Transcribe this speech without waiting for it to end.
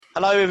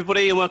Hello,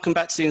 everybody, and welcome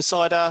back to The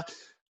Insider,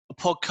 a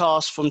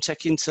podcast from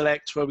Tech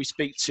Intellect, where we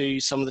speak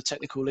to some of the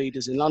technical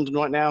leaders in London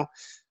right now,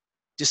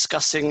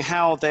 discussing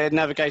how they're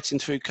navigating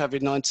through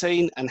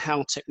COVID-19 and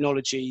how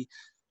technology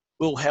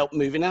will help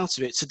moving out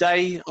of it.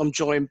 Today, I'm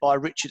joined by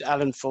Richard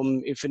Allen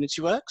from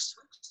InfinityWorks.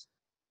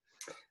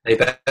 Hey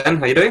Ben,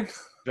 how you doing?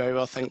 Very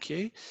well, thank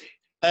you.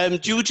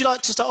 Would you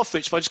like to start off,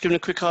 Rich, by just giving a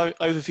quick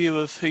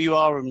overview of who you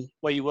are and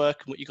where you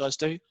work and what you guys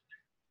do?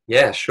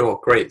 Yeah, sure,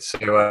 great. So,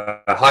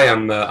 hi,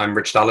 I'm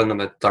Richard Allen.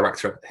 I'm a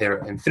director here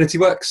at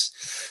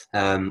InfinityWorks.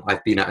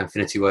 I've been at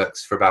InfinityWorks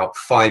for about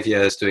 5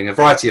 years, doing a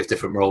variety of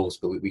different roles,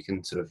 but we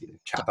can sort of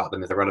chat about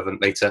them if they're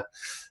relevant later.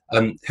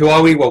 Who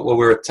are we? Well,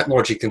 we're a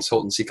technology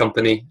consultancy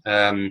company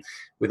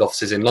with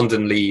offices in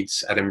London,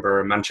 Leeds,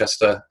 Edinburgh, and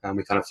Manchester, and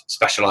we kind of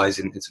specialise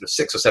in sort of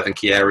 6 or 7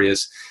 key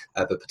areas,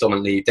 but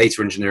predominantly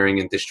data engineering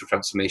and digital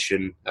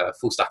transformation,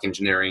 full stack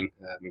engineering,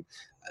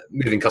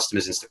 moving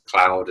customers into the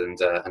cloud, and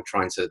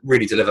trying to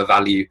really deliver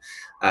value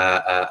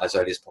as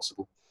early as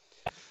possible.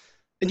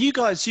 And you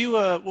guys,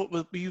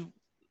 were you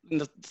in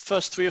the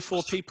first 3 or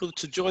 4 people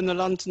to join the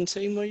London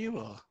team? Were you?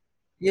 Or?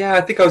 Yeah,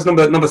 I think I was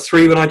number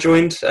 3 when I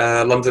joined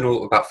London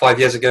about 5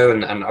 years ago,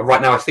 and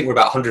right now I think we're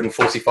about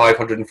 145,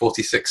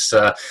 146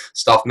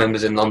 staff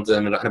members in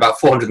London, and about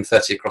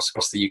 430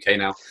 across the UK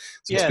now.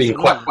 So it's been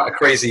quite a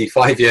crazy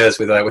 5 years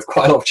with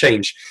quite a lot of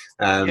change.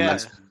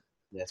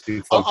 Yeah, it's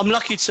been fun. I'm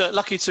lucky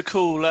to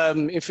call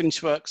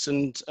InfinityWorks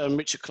and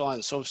Richard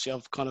clients. Obviously,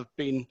 I've kind of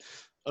been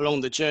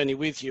along the journey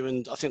with you,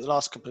 and I think the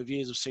last couple of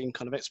years I've seen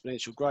kind of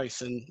exponential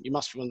growth, and you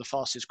must be one of the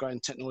fastest growing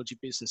technology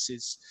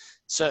businesses,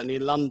 certainly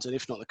in London,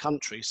 if not the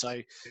country.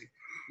 So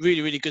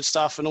really, really good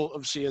stuff, and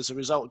obviously as a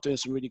result of doing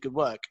some really good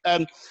work.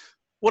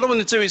 What I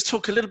want to do is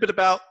talk a little bit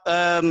about,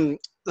 I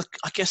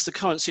guess, the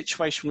current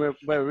situation where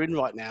we're in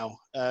right now,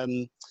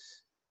 and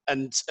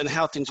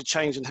how things have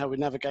changed and how we're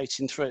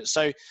navigating through it.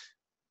 So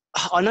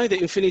I know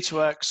that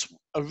InfinityWorks,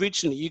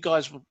 originally you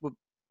guys were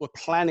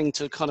planning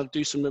to kind of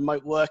do some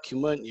remote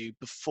working, weren't you,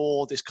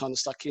 before this kind of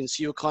stuck in?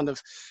 So you were kind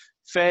of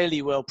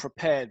fairly well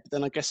prepared, but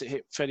then I guess it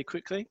hit fairly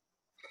quickly?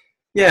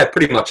 Yeah,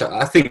 pretty much.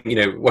 I think,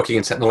 working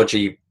in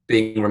technology,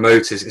 being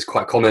remote is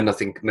quite common. I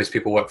think most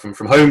people work from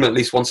home at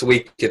least once a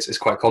week. It's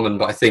quite common,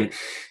 but I think,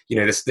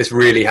 this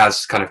really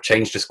has kind of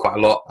changed us quite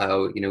a lot.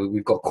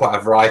 We've got quite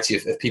a variety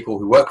of people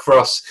who work for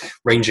us,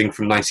 ranging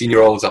from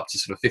 19-year-olds up to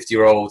sort of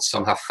 50-year-olds.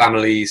 Some have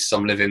families,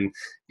 some live in,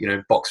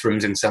 box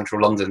rooms in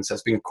central London. So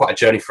it's been quite a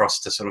journey for us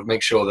to sort of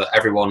make sure that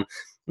everyone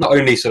not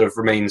only sort of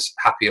remains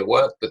happy at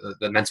work, but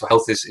the mental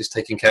health is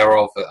taken care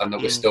of, and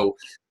that we're still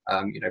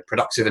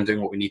productive and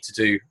doing what we need to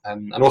do,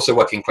 and also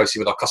working closely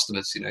with our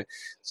customers.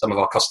 Some of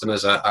our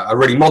customers are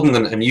really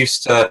modern and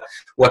used to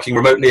working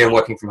remotely and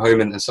working from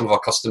home, and some of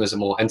our customers are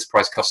more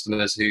enterprise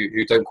customers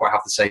who don't quite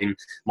have the same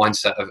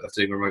mindset of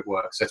doing remote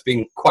work. So it's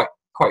been quite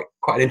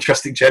an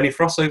interesting journey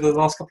for us over the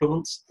last couple of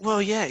months.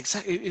 Well, yeah,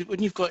 exactly.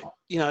 When you've got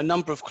a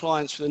number of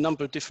clients with a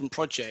number of different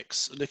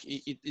projects, look,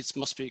 it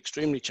must be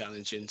extremely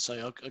challenging.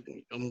 So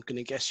I'm going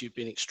to guess you've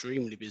been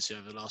extremely busy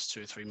over the last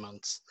 2 or 3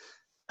 months.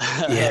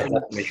 Yeah,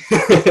 definitely.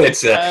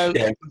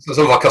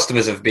 Some of our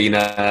customers have been,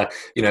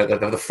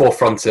 the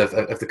forefront of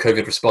the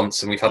COVID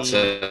response, and we've had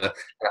to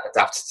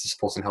adapt to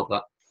support and help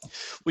that.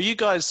 Well, you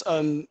guys,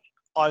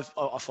 I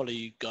follow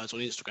you guys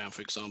on Instagram,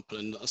 for example,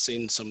 and I've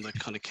seen some of the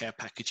kind of care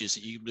packages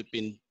that you've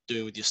been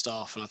doing with your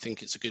staff, and I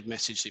think it's a good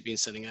message that you've been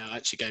sending out. It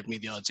actually gave me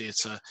the idea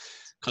to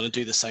kind of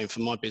do the same for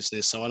my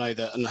business. So I know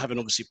that, and having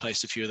obviously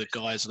placed a few of the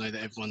guys, I know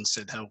that everyone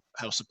said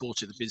how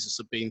supportive the business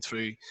have been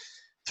through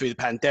the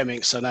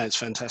pandemic. So no, it's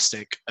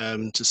fantastic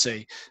to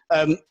see.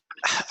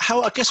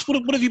 How, I guess,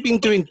 what have you been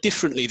doing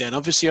differently then?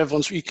 Obviously,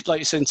 like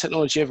you said, in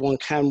technology, everyone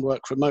can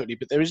work remotely,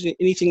 but there isn't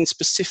anything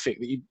specific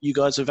that you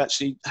guys have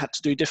actually had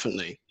to do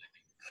differently?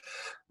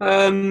 Do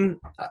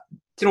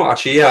you know what,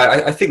 actually,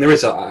 yeah, I think there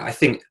is. I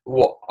think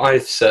what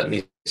I've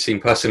certainly seen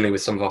personally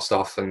with some of our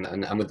staff and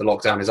with the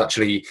lockdown is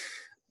actually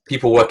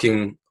people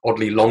working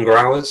oddly longer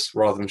hours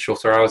rather than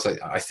shorter hours.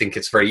 I think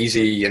it's very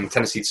easy and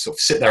tendency to sort of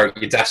sit there at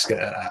your desk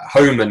at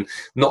home and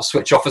not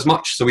switch off as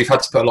much. So we've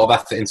had to put a lot of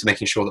effort into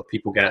making sure that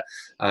people get,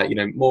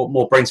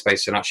 more brain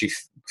space and actually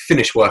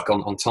finish work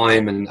on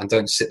time and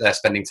don't sit there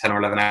spending 10 or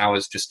 11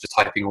 hours just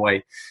typing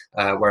away.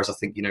 Whereas I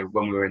think,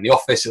 when we were in the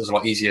office, it was a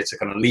lot easier to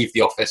kind of leave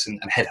the office and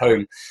head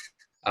home.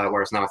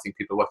 Whereas now I think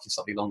people are working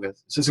slightly longer.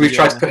 So we've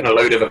tried to put in a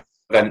load of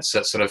events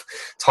at sort of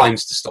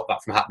times to stop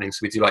that from happening. So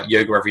we do like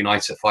yoga every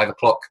night at 5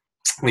 o'clock.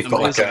 We've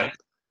got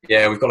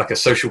like a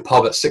social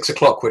pub at 6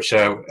 o'clock, which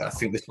I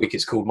think this week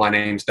it's called My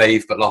Name's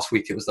Dave, but last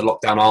week it was the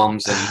Lockdown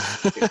Arms,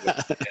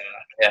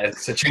 and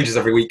so it changes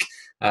every week.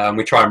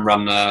 We try and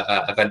run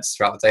events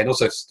throughout the day, and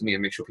also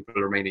make sure people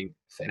are remaining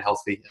fit and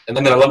healthy. And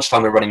then at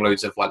lunchtime, we're running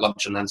loads of like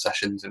lunch and learn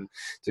sessions and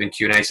doing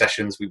Q&A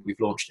sessions. We've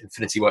launched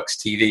InfinityWorks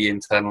TV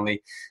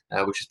internally,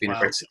 which has been a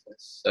great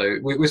success. So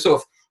we're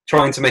sort of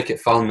trying to make it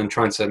fun and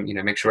trying to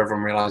make sure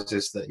everyone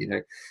realizes that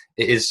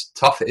it is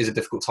tough. It is a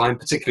difficult time,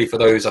 particularly for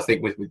those, I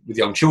think, with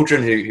young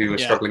children who are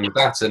struggling with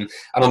that. And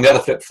on the other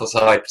flip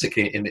side,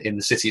 particularly in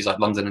the cities like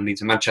London and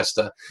Leeds and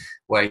Manchester,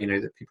 where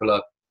that people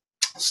are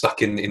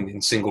stuck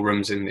in single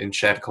rooms in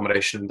shared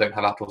accommodation and don't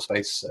have outdoor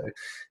space. So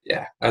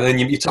yeah, and then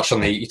you touch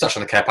on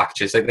the care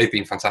packages. They've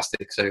been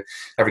fantastic. So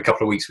every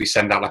couple of weeks we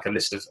send out like a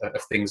list of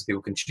things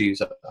people can choose.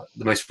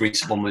 The most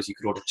recent one was you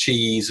could order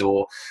cheese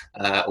or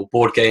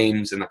board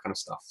games and that kind of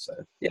stuff. So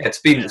yeah, it's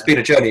been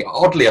a journey.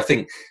 Oddly, I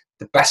think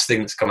the best thing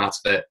that's come out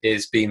of it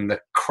is being the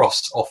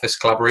cross office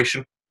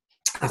collaboration.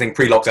 I think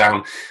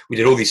pre-lockdown, we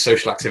did all these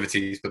social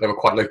activities, but they were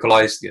quite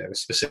localized,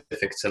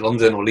 specific to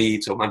London or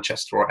Leeds or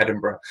Manchester or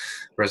Edinburgh.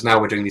 Whereas now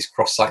we're doing these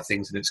cross-site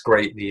things, and it's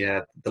great.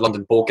 The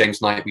London Board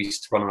Games Night we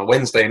used to run on a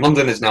Wednesday in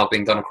London is now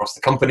being done across the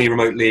company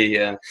remotely.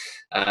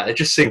 It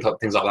just seems like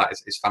things like that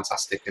is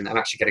fantastic, and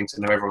actually getting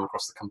to know everyone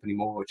across the company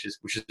more, which is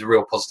a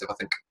real positive, I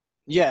think.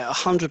 Yeah,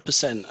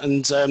 100%.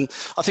 And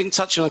I think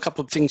touching on a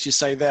couple of things you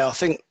say there, I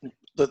think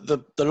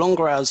the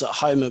longer hours at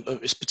home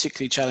is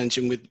particularly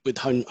challenging with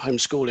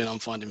homeschooling. I'm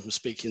finding from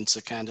speaking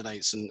to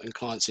candidates and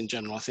clients in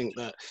general. I think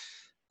that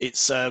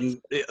it's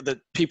that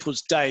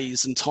people's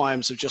days and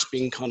times have just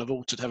been kind of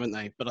altered, haven't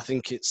they? But I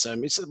think it's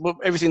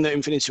everything that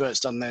Infinity Work's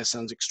done there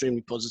sounds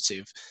extremely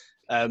positive.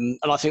 And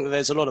I think that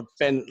there's a lot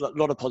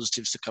of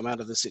positives to come out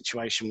of the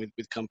situation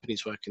with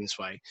companies working this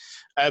way.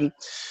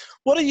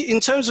 What are you, in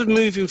terms of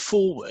moving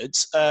forward,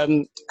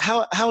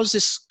 how is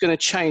this going to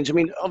change? I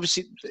mean,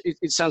 obviously,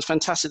 it sounds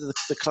fantastic,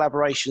 the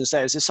collaborations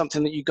there. Is this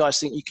something that you guys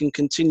think you can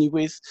continue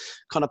with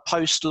kind of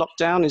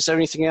post-lockdown? Is there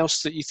anything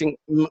else that you think,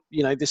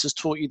 this has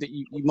taught you that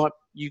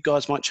you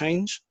guys might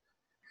change?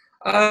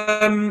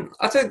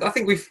 I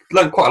think we've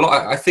learned quite a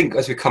lot. I think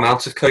as we come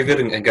out of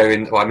COVID and go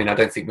in, well, I mean, I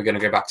don't think we're going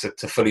to go back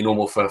to fully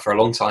normal for a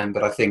long time,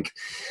 but I think,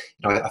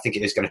 I think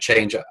it is going to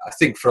change. I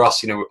think for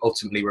us,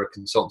 ultimately we're a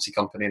consultancy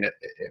company, and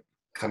it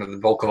kind of the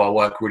bulk of our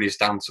work really is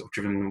down sort of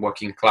driven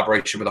working in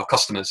collaboration with our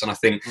customers. And I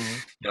think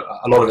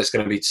a lot of it's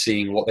going to be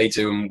seeing what they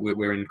do, and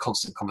we're in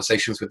constant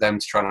conversations with them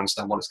to try and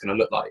understand what it's going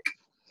to look like.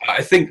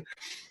 I think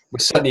we're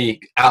certainly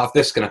out of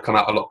this going to come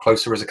out a lot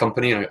closer as a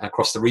company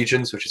across the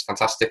regions, which is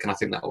fantastic, and I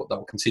think that will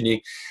continue.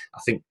 I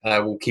think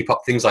we'll keep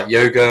up things like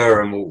yoga,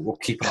 and we'll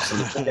keep up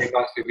some of the things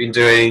we've been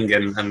doing,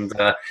 and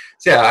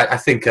I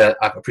think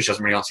I appreciate I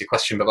doesn't really answer your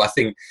question, but I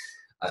think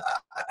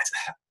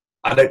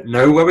I don't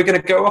know where we're going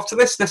to go after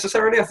this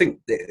necessarily. I think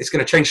it's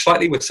going to change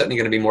slightly. We're certainly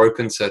going to be more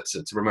open to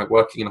remote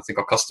working, and I think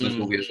our customers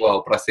will be as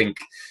well. But I think,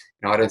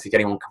 I don't think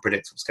anyone can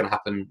predict what's going to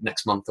happen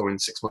next month or in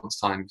 6 months'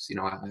 time.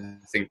 I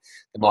think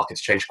the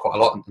market's changed quite a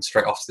lot, and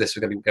straight after this, we're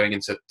going to be going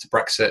into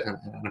Brexit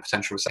and a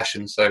potential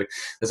recession. So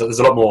there's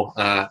a lot more.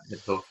 I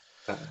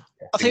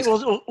think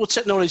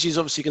technology is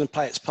obviously going to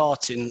play its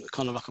part in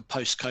kind of like a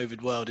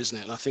post-COVID world, isn't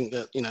it? And I think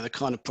that the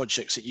kind of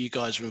projects that you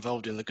guys are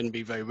involved in are going to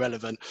be very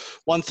relevant.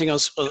 One thing I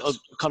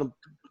kind of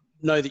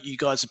know that you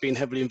guys have been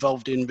heavily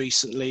involved in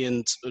recently,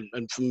 and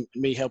from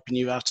me helping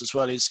you out as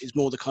well, is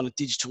more the kind of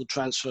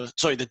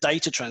the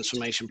data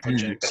transformation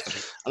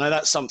projects. I know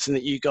that's something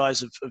that you guys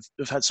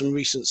have had some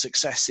recent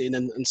success in,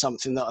 and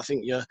something that I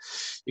think you're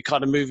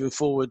kind of moving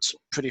forward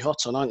pretty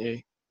hot on, aren't you?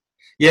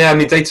 Yeah, I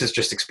mean, data's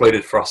just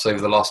exploded for us over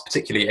the last,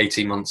 particularly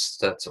 18 months,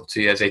 sort of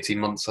 2 years, 18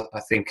 months. I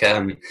think,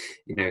 I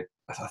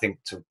think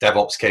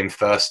DevOps came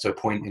first to a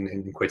point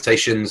in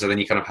quotations, and then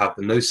you kind of have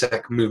the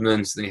NoSec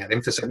movements, then you had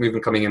InfoSec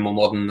movement coming in more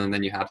modern, and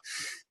then you had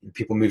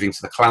people moving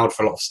to the cloud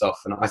for a lot of stuff.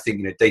 And I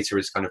think, data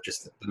is kind of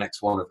just the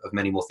next one of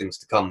many more things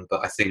to come.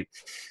 But I think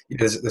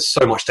there's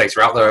so much data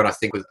out there, and I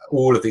think with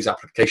all of these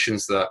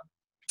applications that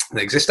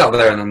exist out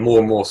there, and then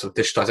more sort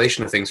of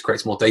digitization of things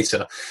creates more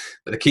data.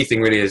 But the key thing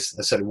really is, as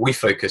I said, we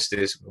focused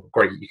is,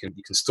 great, you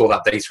can store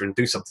that data and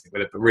do something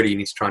with it, but really you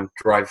need to try and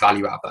drive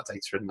value out of that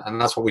data. And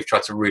that's what we've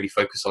tried to really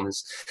focus on,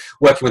 is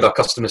working with our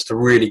customers to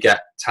really get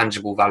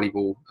tangible,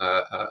 valuable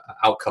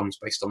outcomes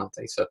based on that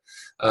data.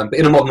 But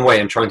in a modern way,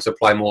 and trying to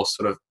apply more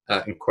sort of,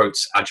 in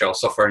quotes, agile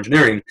software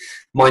engineering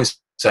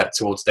mindset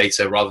towards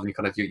data, rather than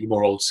kind of your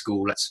more old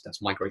school, let's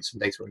migrate some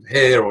data over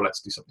here, or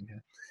let's do something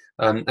here.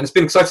 And it's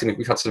been exciting.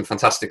 We've had some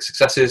fantastic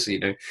successes,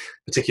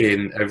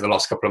 particularly over the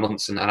last couple of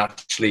months. And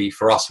actually,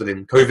 for us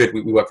within COVID,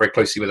 we work very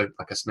closely with,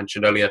 like I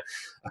mentioned earlier,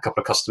 a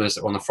couple of customers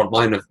that are on the front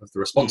line of the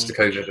response to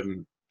COVID.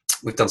 And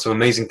we've done some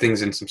amazing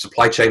things in some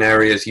supply chain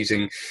areas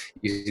using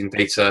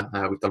data.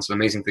 We've done some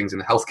amazing things in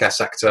the healthcare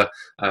sector,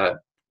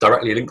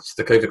 directly linked to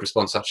the COVID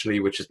response, actually,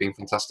 which has been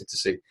fantastic to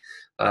see.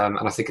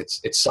 And I think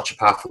it's such a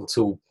powerful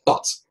tool,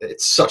 but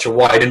it's such a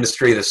wide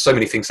industry. There's so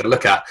many things to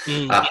look at. I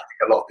think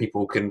a lot of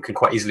people can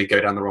quite easily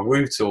go down the wrong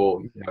route,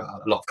 or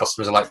a lot of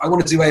customers are like, I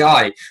want to do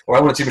AI, or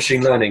I want to do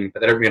machine learning, but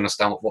they don't really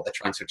understand what they're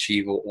trying to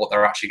achieve or what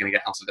they're actually going to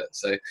get out of it.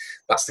 So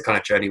that's the kind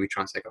of journey we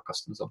try and take our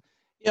customers on.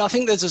 Yeah, I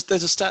think there's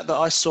a stat that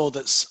I saw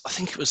I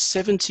think it was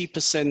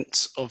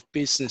 70% of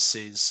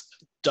businesses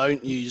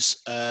don't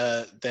use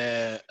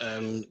their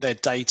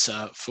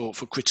data for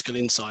critical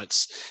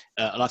insights,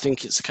 and I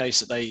think it's a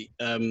case that they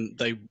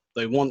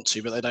want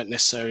to, but they don't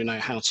necessarily know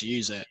how to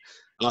use it.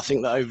 And I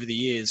think that over the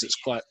years, it's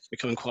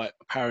becoming quite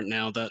apparent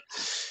now that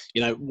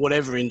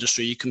whatever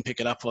industry you can pick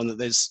it up on, that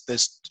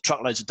there's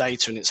truckloads of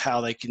data, and it's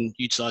how they can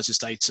utilize this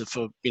data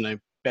for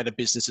better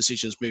business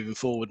decisions moving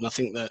forward. And I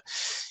think that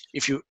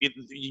if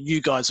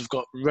you guys have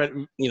got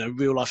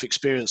real life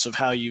experience of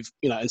how you've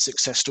and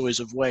success stories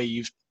of where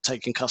you've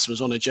taken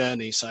customers on a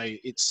journey, so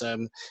it's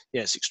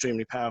it's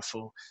extremely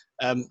powerful.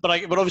 But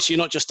obviously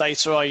you're not just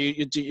data, are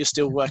you? You're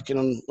still working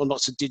on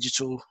lots of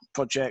digital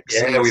projects.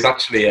 Yeah, we've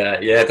actually,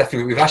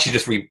 definitely. We've actually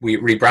just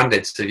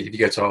rebranded. So if you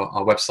go to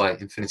our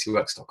website,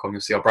 infinityworks.com,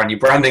 you'll see our brand new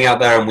branding out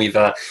there, and we've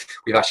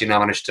actually now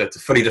managed to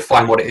fully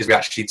define what it is we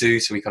actually do.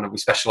 So we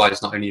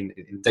specialize not only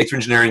in data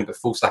engineering, but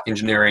full stack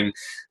engineering,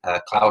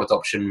 cloud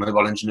adoption,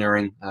 mobile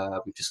engineering.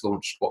 We've just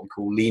launched what we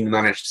call lean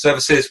managed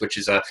services, which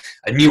is a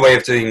new way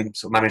of doing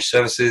sort of managed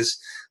services.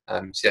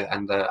 And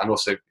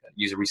also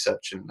user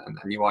research and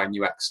UI and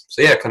UX.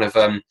 So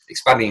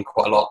expanding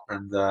quite a lot,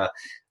 and I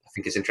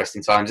think it's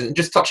interesting times. And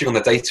just touching on the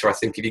data, I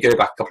think if you go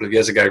back a couple of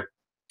years ago,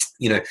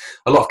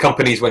 a lot of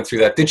companies went through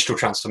their digital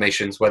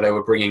transformations where they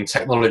were bringing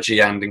technology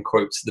and, in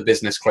quotes, the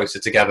business closer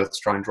together to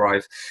try and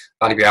drive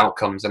valuable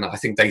outcomes. And I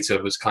think data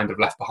was kind of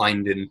left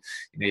behind in,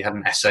 you had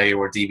an SA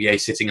or a DBA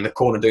sitting in the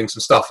corner doing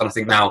some stuff. And I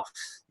think now,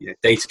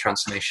 data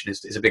transformation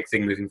is a big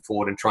thing moving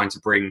forward, and trying to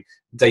bring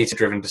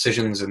data-driven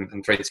decisions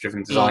and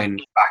data-driven design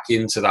back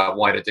into that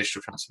wider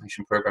digital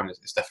transformation program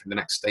is definitely the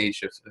next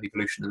stage of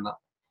evolution in that.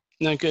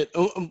 No, good.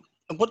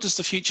 What does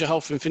the future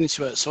hold for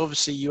InfinityWorks? So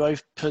obviously you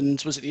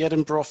opened, was it the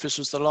Edinburgh office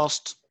was the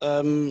last,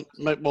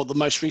 the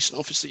most recent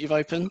office that you've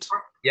opened?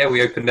 Yeah,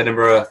 we opened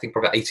Edinburgh, I think,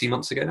 probably 18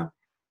 months ago now.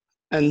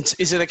 And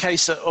is it a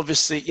case that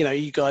obviously,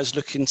 you guys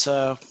looking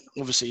to,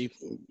 obviously,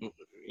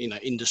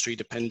 industry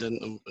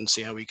dependent and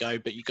see how we go,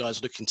 but you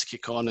guys looking to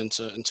kick on and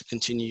to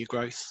continue your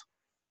growth?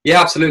 Yeah,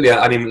 absolutely.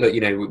 I mean, look,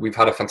 we've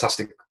had a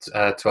fantastic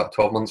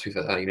 12 months. We've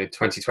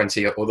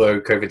 2020,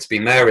 although COVID's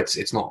been there,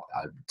 it's not,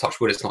 touch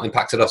wood, it's not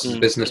impacted us as a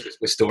business.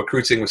 We're still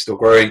recruiting, we're still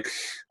growing,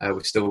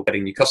 we're still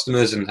getting new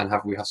customers, and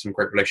we have some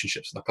great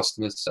relationships with our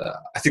customers.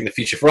 I think the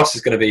future for us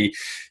is going to be,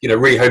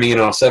 really honing in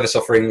on our service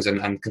offerings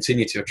and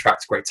continue to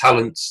attract great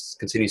talents,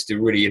 continue to do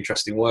really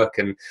interesting work,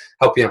 and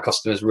helping our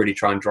customers really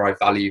try and drive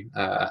value.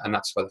 And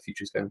that's where the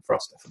future is going for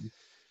us, definitely.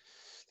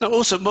 No,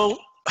 awesome. Well,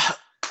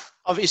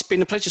 it's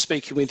been a pleasure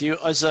speaking with you.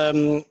 As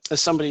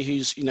somebody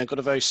who's got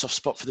a very soft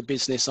spot for the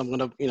business, I'm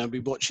going to be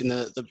watching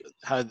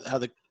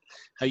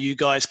how you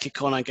guys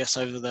kick on, I guess,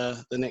 over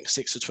the next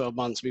 6 to 12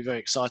 months. It'll be very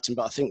exciting.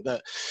 But I think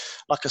that,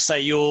 like I say,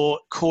 your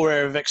core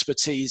area of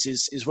expertise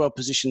is well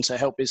positioned to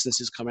help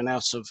businesses coming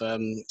out of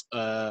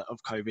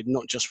COVID,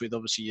 not just with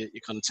obviously your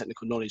kind of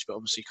technical knowledge, but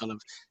obviously kind of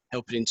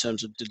helping in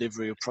terms of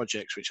delivery of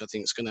projects, which I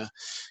think is going to,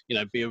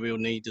 be a real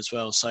need as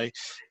well. So,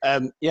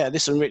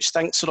 listen, Rich,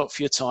 thanks a lot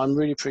for your time.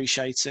 Really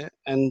appreciate it.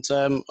 And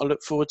I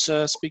look forward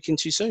to speaking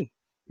to you soon.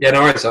 Yeah,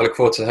 no worries. I look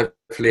forward to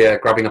hopefully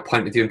grabbing a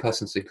pint with you in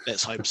person soon.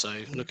 Let's hope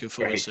so. Looking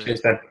forward to it.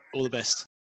 Cheers, Ben. All the best.